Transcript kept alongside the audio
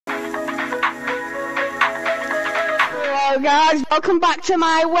Hello guys, welcome back to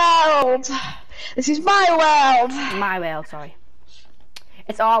my world. This is my world. My world, sorry.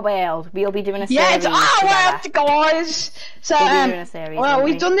 It's our world. We'll be doing a series. Yeah, it's our world, guys. So, we'll be doing a series, well,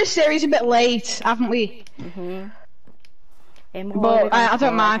 we've done this series a bit late, haven't we? But I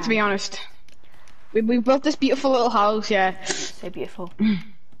don't mind, to be honest. We built this beautiful little house, yeah. So beautiful.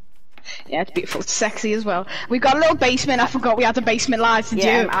 Yeah, it's beautiful. It's sexy as well. We've got a little basement. I forgot we had a basement live to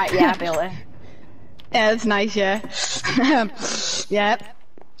do. I built it. Yeah, it's nice, yeah. Yeah.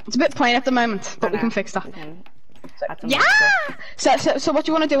 It's a bit plain at the moment, but we can fix that. Yeah! So what do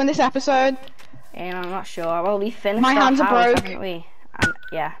you want to do in this episode? I'm not sure. Well, we finished my hands are broke. Haven't we?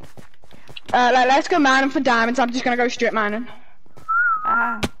 Yeah. Let's go mining for diamonds. I'm just gonna go strip mining.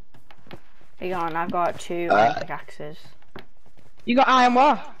 Hang on, I've got 2 pickaxes. You got iron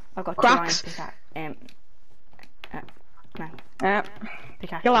what? I've got cracks. 2 iron pickaxes. Yeah.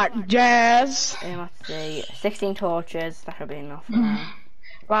 You're like jazz. Let's see. 16 torches. That should be enough for now.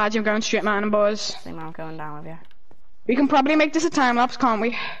 Lad, I'm going strip mining, boys. Same, I'm going down with you. We can probably make this a time lapse, can't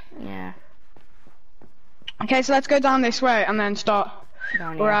we? Yeah. Okay, so let's go down this way and then start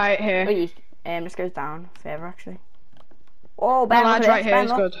right here. This goes down further actually. Oh, Ben, lad, right here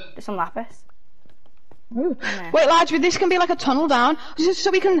is good. There's some lapis. Ooh. Wait, lads, this can be like a tunnel down,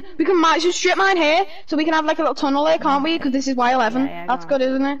 so we can just strip mine here, so we can have like a little tunnel there, can't we? Because this is Y11. Yeah, that's good,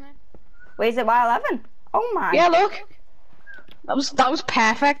 isn't it? Wait, is it Y11? Oh my. Yeah, look. That was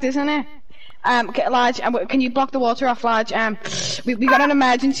perfect, isn't it? Okay, lads, can you block the water off, lads? We got an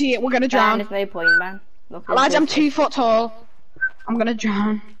emergency. We're gonna drown. Ben, there's no point, Ben. Look, lads, I'm 2 foot tall. I'm gonna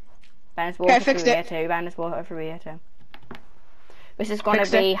drown. Ben, there's water through here too. Ben, there's water through here too. This is gonna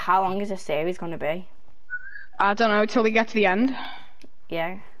be. How long is this series gonna be? I don't know, till we get to the end.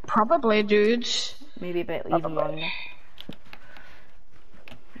 Yeah. Probably, dudes. Maybe a bit even longer.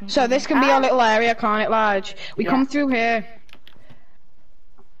 So this can be our little area, can't it, lads? We come through here.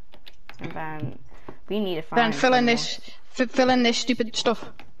 And then we need to find. Then fill in this stupid stuff.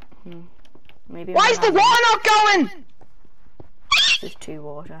 Maybe. Why is the water not going? There's 2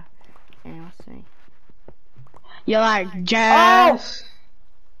 water. Yeah, let's see. You're like jazz.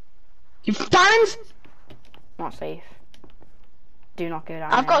 You diamonds? Not safe. Do not go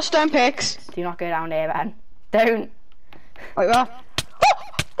down. I've got stone picks. Do not go down there, Ben. Don't. Wait, what? Oh,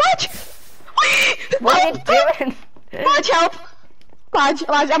 Lodge! What are you doing? Lodge, help! Lodge,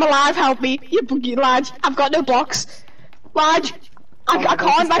 I'm alive, help me. You buggy, Lodge. I've got no blocks. Lodge, I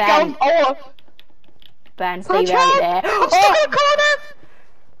can't let go. Oh. Ben, stay right there. I'm stuck in a corner.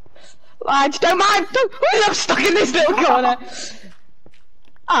 Lodge, don't mind. I'm stuck in this little corner.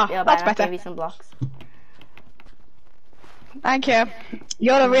 Ah, yeah, that's Ben, I'll better. give you some blocks. Thank you.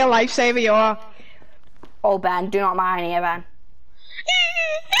 You're the real lifesaver, you are. Oh, Ben, do not mine here, Ben.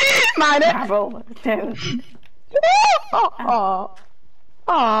 Mine it. Bravo. No.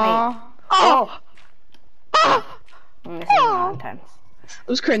 Oh. This is intense. It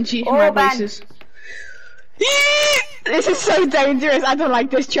was cringy in my places. This is so dangerous. I don't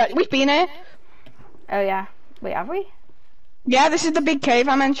like this church. We've been here. Oh yeah. Wait, have we? Yeah, this is the big cave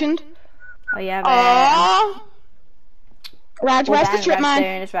I mentioned. Oh yeah. Raj, where's the strip mine?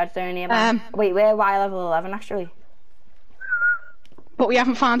 It's redstone here, man. Wait, we're Y level 11 actually. But we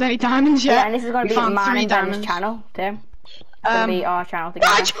haven't found any diamonds yet. Yeah, and this is going to be mine and Ben's channel too. It's going to be our channel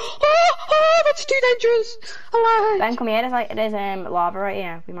together. Raj! Oh, that's too dangerous. Alive. Ben, come here. There's lava right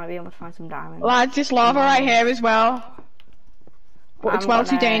here. We might be able to find some diamonds. Lads, there's lava right here as well. But it's well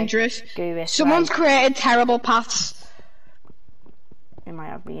too dangerous. Someone's created terrible paths. It might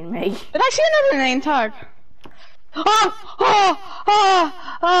have been me. Did I see another name tag? You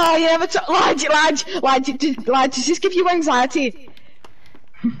never lads, does this give you anxiety?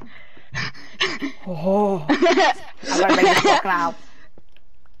 I'm gonna bring this block now.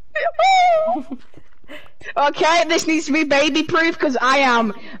 Okay, this needs to be baby proof because I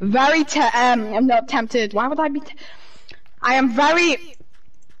am very I'm not tempted. Why would I be? I am very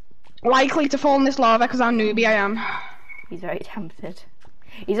likely to fall in this lava because I'm newbie. I am. He's very tempted.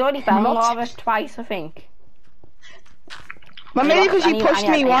 He's already fell in lava twice, I think. Well, maybe because you pushed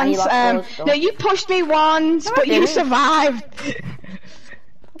me once. No, you pushed me once, but you survived. I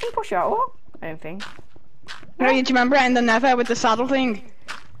didn't push you at all. I don't think. No, do you remember it in the Nether with the saddle thing?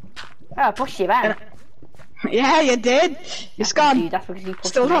 Oh, I pushed you back. Yeah, you did. You're gone. That's because you pushed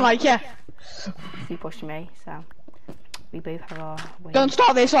Still don't like you. You pushed me, so we both have our way. Don't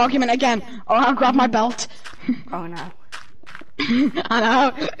start this argument again, or I'll grab my belt. Oh no. I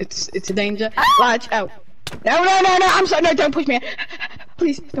know. It's a danger. Lodge, oh. No, I'm sorry, no, don't push me.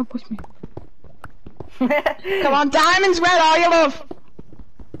 Please, don't push me. Come on, diamonds, where are you, love?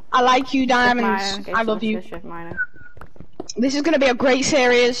 I like you, diamonds. I love you. This is gonna be a great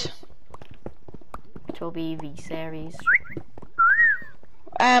series. It will be the series.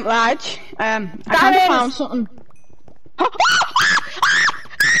 Raj, I kind of found something.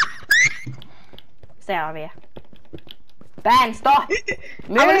 Stay out of here. Ben, stop! I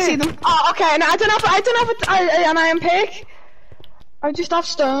want to see them. Oh, okay. No, I don't have an iron pick. I just have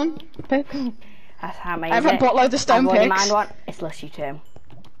stone pick. That's how many. I have a buttload of stone picks. Mind one. It's less you two.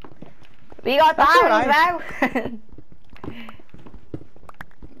 We got diamonds now.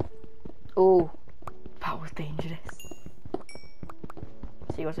 Oh, that was dangerous.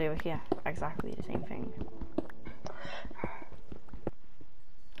 See what's over here? Exactly the same thing.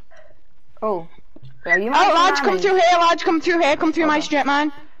 Oh. Well, you Lodge, come through here, Lodge, come through here, come through my strip,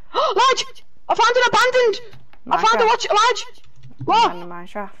 man. Lodge! I found an abandoned! I found a Lodge! What?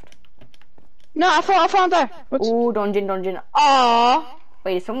 Minecraft. No, I thought I found her. Oh, dungeon. Aww.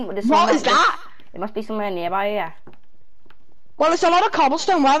 Wait, there's some. What is that? It must be somewhere nearby here. Well, there's a lot of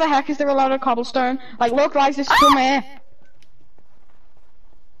cobblestone. Where the heck is there a lot of cobblestone? Like, look, guys, there's some here.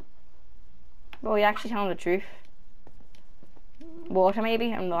 Well, you actually telling the truth. Water,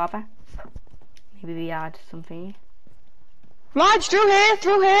 maybe, and lava. Maybe we add something. Lodge, through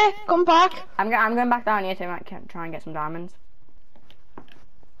here. Come back. I'm going back down here to try and get some diamonds.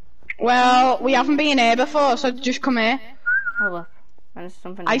 Well, we haven't been here before, so just come here. Hold up. There's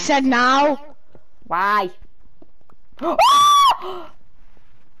something. I said now. Why? No,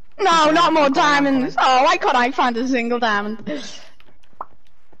 not more diamonds. Oh, why can't I find a single diamond?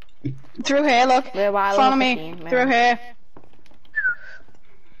 Through here, look. Follow me. Through here.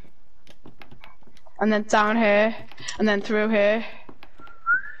 And then down here. And then through here.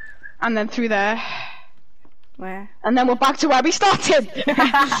 And then through there. Where? And then we're back to where we started.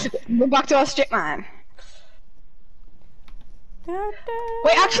 We're back to our strip mine.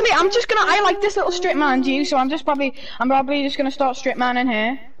 Wait, actually, I like this little strip mine view, so I'm probably just gonna start strip mining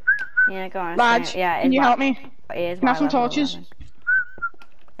here. Yeah, go on. Lodge, yeah, can you help me? Can I have some torches?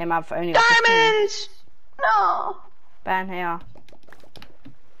 I've only Diamonds! No! Ben, here.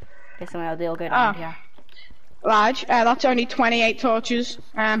 Guess they'll go down here. Lodge, that's only 28 torches.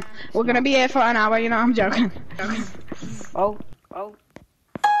 We're gonna be here for an hour, you know, I'm joking. Oh.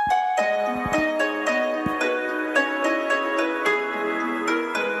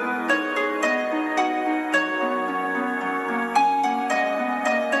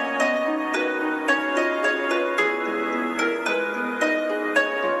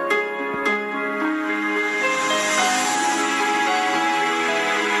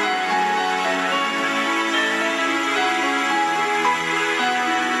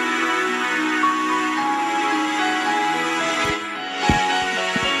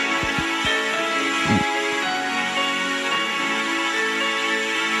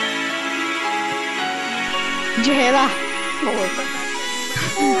 Did you hear that?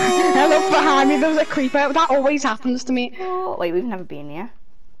 I looked behind me, there was a creeper. That always happens to me. Oh, wait, we've never been here.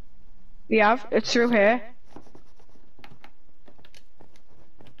 We have. It's through here.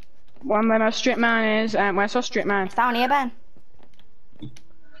 One where our strip mine is. Where's our strip mine? It's down here, Ben.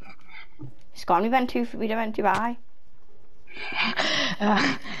 It's gone. We went too high.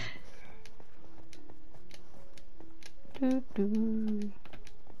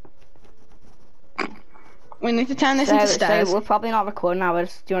 We need to turn this into stairs. So we're probably not recording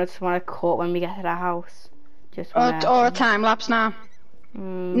hours. Do you want to cut when we get to the house? Just or a time lapse now.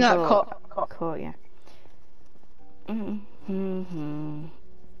 No, cut. Cut, yeah.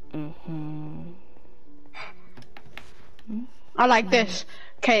 I like this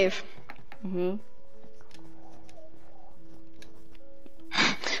cave. The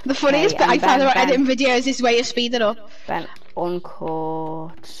funniest bit I found about editing videos is where you speed it up. Ben,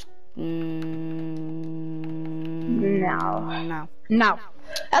 uncut. No.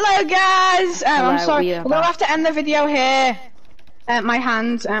 Hello guys. I'm sorry. We're gonna have to end the video here. My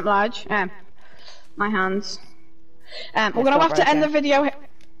hands, large. My hands. We're gonna have to end the video.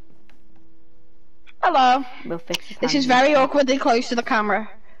 Hello. We'll fix it. This is very awkwardly close to the camera.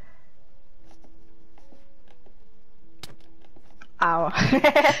 Ow.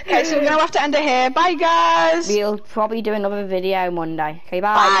 Okay, so we're gonna have to end it here. Bye, guys. We'll probably do another video Monday. Okay,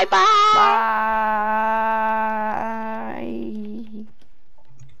 bye. Bye. Bye.